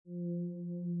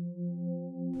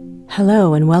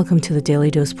Hello, and welcome to the Daily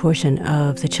Dose portion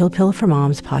of the Chill Pill for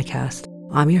Moms podcast.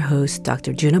 I'm your host,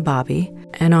 Dr. Juna Bobby,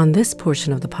 and on this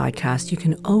portion of the podcast, you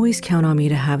can always count on me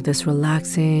to have this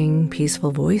relaxing,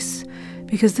 peaceful voice,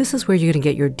 because this is where you're going to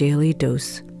get your daily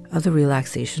dose of the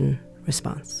relaxation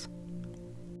response.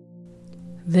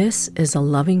 This is a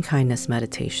loving kindness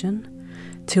meditation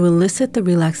to elicit the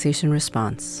relaxation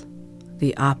response,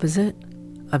 the opposite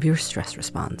of your stress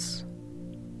response.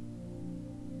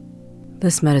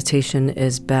 This meditation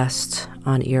is best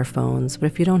on earphones, but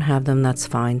if you don't have them, that's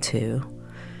fine too.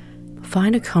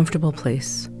 Find a comfortable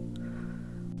place,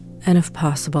 and if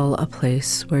possible, a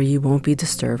place where you won't be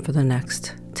disturbed for the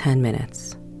next 10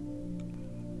 minutes.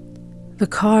 The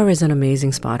car is an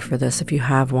amazing spot for this. If you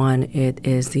have one, it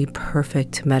is the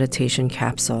perfect meditation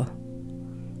capsule.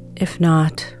 If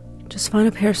not, just find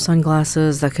a pair of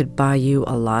sunglasses that could buy you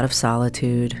a lot of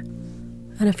solitude.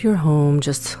 And if you're home,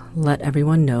 just let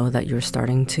everyone know that you're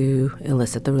starting to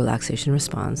elicit the relaxation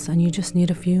response and you just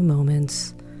need a few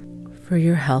moments for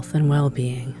your health and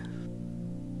well-being.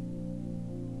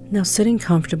 Now, sitting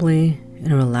comfortably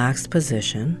in a relaxed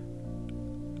position,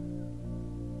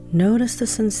 notice the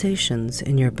sensations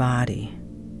in your body,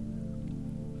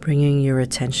 bringing your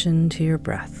attention to your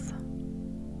breath.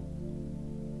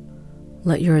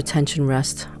 Let your attention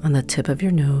rest on the tip of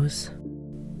your nose.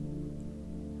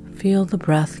 Feel the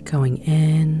breath going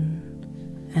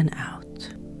in and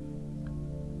out.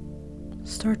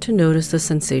 Start to notice the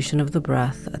sensation of the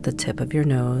breath at the tip of your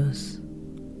nose.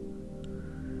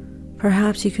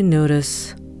 Perhaps you can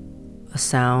notice a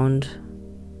sound,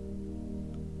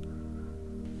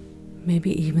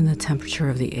 maybe even the temperature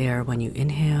of the air when you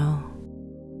inhale.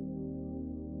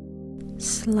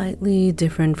 Slightly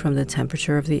different from the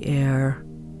temperature of the air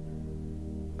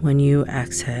when you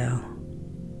exhale.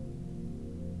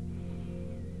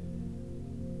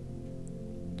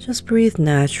 Just breathe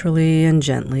naturally and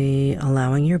gently,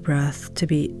 allowing your breath to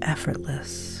be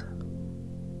effortless.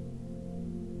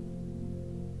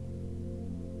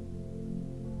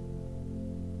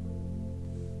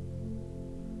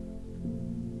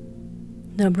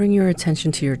 Now bring your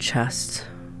attention to your chest.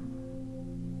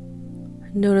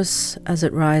 Notice as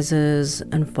it rises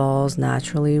and falls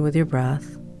naturally with your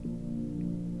breath.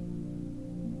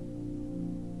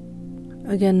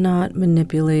 Again, not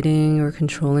manipulating or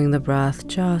controlling the breath,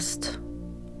 just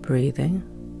breathing.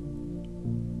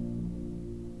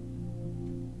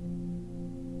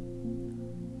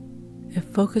 If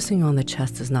focusing on the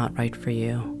chest is not right for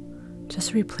you,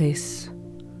 just replace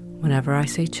whenever I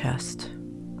say chest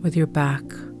with your back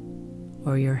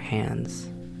or your hands.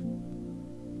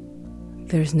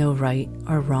 There's no right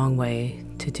or wrong way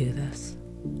to do this.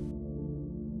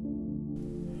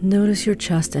 Notice your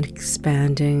chest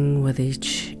expanding with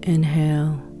each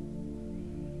inhale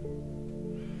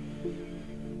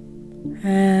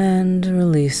and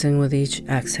releasing with each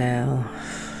exhale.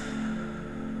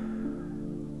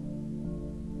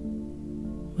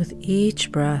 With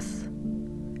each breath,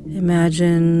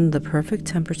 imagine the perfect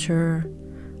temperature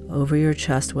over your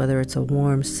chest, whether it's a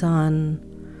warm sun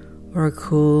or a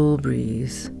cool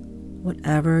breeze,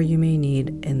 whatever you may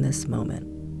need in this moment.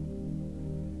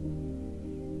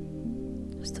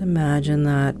 Just imagine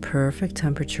that perfect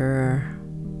temperature,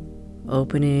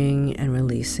 opening and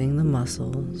releasing the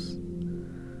muscles,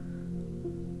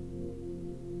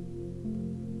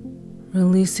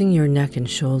 releasing your neck and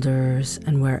shoulders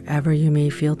and wherever you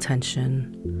may feel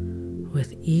tension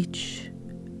with each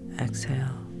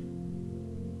exhale.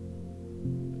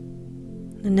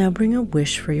 And now bring a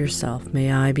wish for yourself.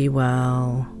 May I be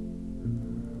well.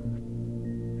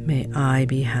 May I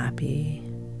be happy.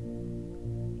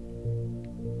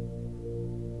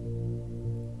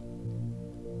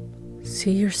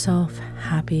 See yourself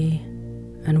happy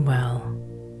and well,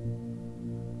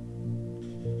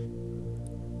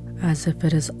 as if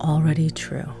it is already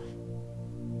true.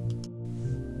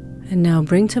 And now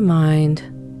bring to mind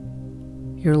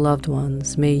your loved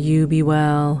ones. May you be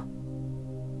well.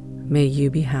 May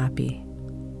you be happy.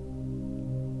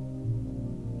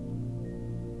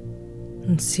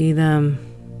 And see them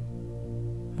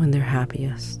when they're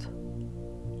happiest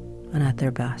and at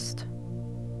their best.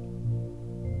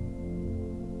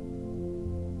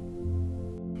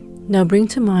 Now bring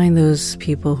to mind those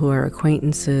people who are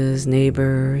acquaintances,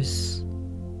 neighbors,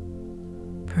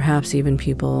 perhaps even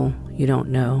people you don't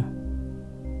know.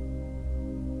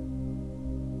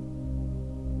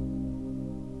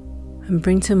 And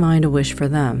bring to mind a wish for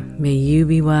them. May you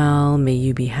be well, may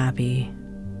you be happy.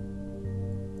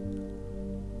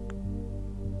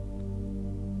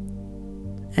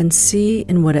 And see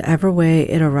in whatever way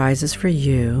it arises for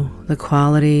you the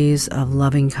qualities of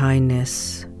loving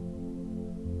kindness,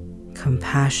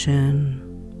 compassion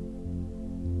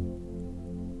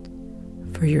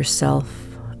for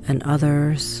yourself and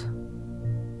others.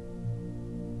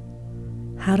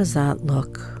 How does that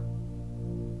look?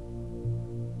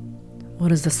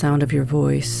 What is the sound of your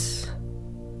voice,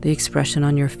 the expression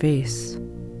on your face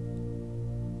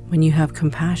when you have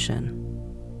compassion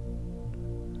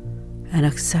and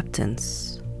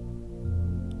acceptance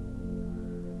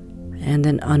and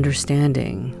an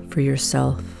understanding for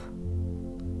yourself?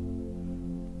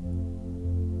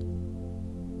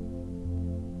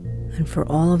 And for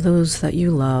all of those that you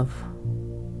love.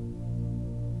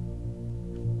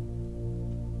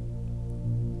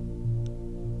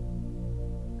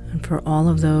 And for all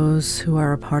of those who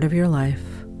are a part of your life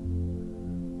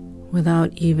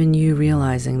without even you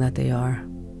realizing that they are.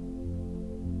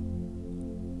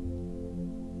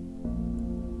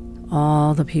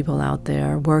 All the people out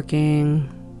there working,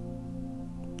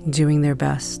 doing their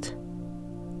best.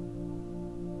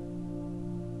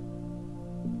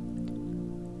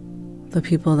 The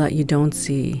people that you don't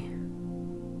see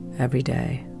every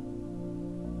day,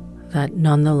 that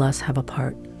nonetheless have a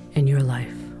part in your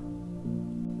life.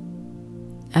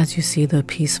 As you see the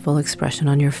peaceful expression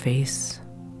on your face,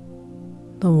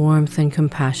 the warmth and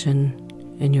compassion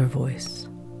in your voice,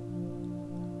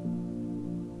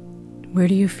 where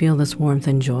do you feel this warmth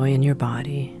and joy in your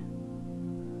body?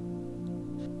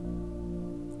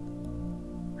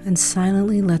 And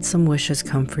silently let some wishes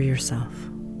come for yourself.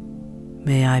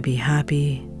 May I be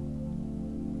happy.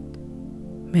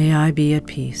 May I be at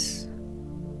peace.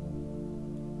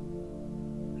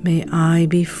 May I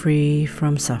be free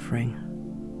from suffering.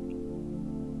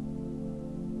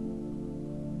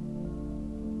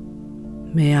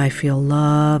 May I feel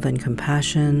love and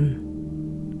compassion,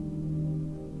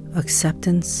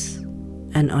 acceptance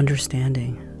and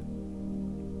understanding.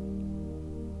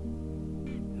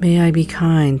 May I be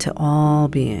kind to all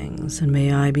beings, and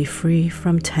may I be free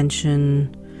from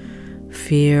tension,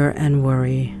 fear, and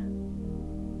worry.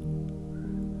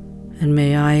 And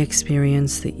may I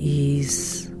experience the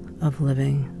ease of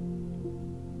living,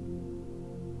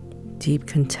 deep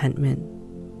contentment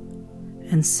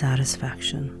and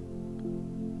satisfaction.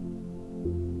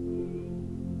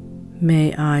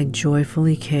 May I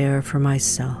joyfully care for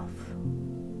myself.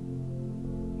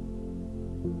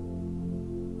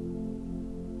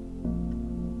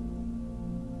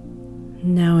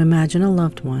 Now imagine a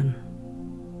loved one.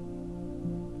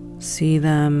 See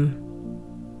them,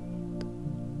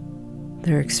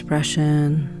 their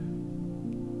expression,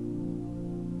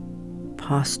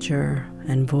 posture,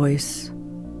 and voice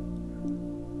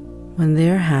when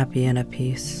they're happy and at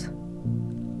peace.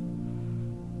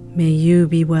 May you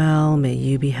be well, may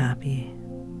you be happy.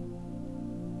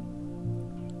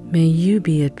 May you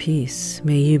be at peace,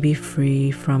 may you be free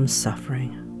from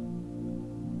suffering.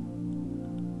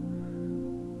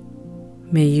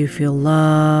 May you feel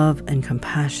love and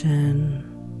compassion,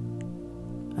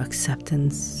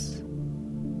 acceptance,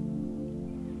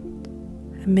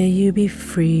 and may you be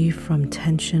free from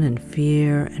tension and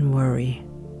fear and worry.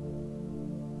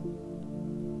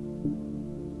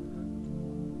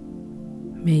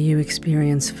 May you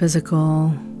experience physical,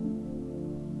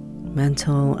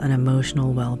 mental, and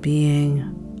emotional well-being,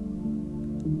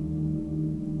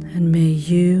 and may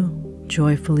you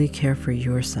joyfully care for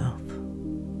yourself.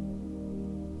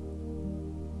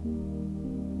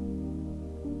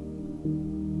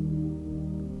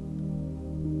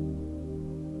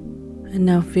 And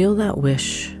now feel that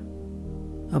wish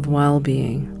of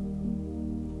well-being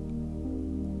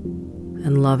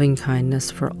and loving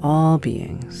kindness for all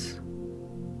beings.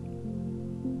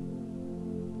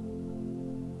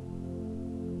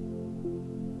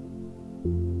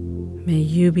 May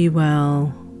you be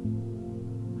well,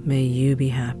 may you be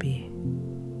happy.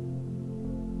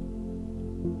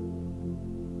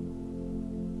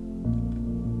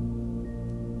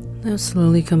 Now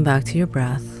slowly come back to your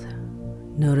breath,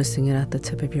 noticing it at the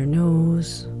tip of your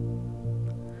nose.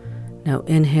 Now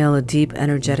inhale a deep,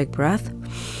 energetic breath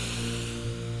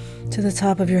to the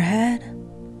top of your head,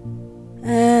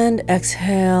 and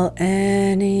exhale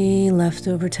any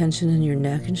leftover tension in your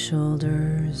neck and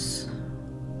shoulders.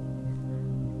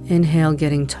 Inhale,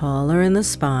 getting taller in the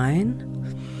spine.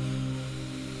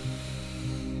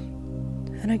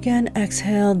 And again,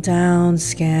 exhale down,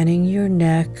 scanning your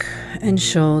neck and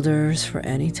shoulders for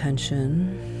any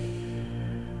tension.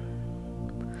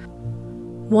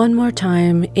 One more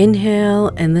time,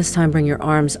 inhale, and this time bring your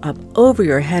arms up over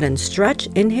your head and stretch.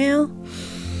 Inhale.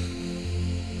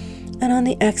 And on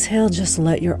the exhale, just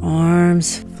let your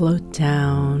arms float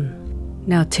down.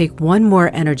 Now take one more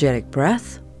energetic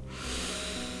breath.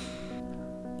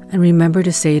 And remember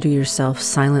to say to yourself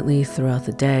silently throughout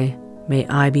the day, may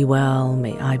I be well,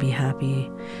 may I be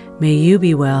happy. May you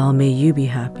be well, may you be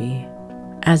happy.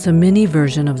 As a mini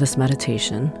version of this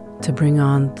meditation to bring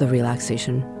on the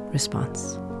relaxation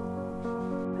response.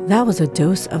 That was a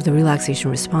dose of the relaxation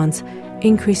response,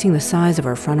 increasing the size of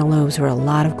our frontal lobes where a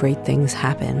lot of great things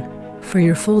happen. For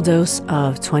your full dose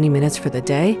of 20 minutes for the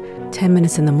day, 10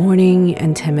 minutes in the morning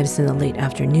and 10 minutes in the late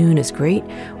afternoon is great,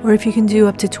 or if you can do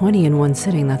up to 20 in one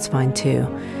sitting, that's fine too.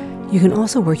 You can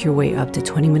also work your way up to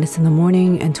 20 minutes in the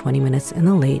morning and 20 minutes in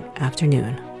the late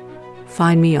afternoon.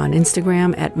 Find me on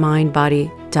Instagram at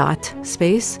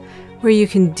mindbody.space, where you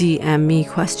can DM me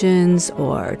questions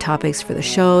or topics for the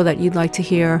show that you'd like to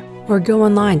hear, or go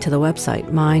online to the website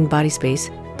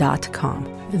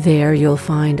mindbodyspace.com. There you'll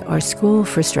find our school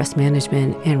for stress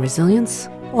management and resilience,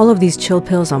 all of these chill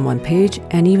pills on one page,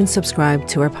 and even subscribe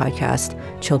to our podcast,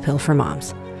 Chill Pill for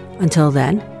Moms. Until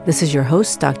then, this is your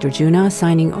host, Dr. Juna,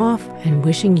 signing off and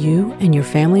wishing you and your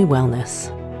family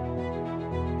wellness.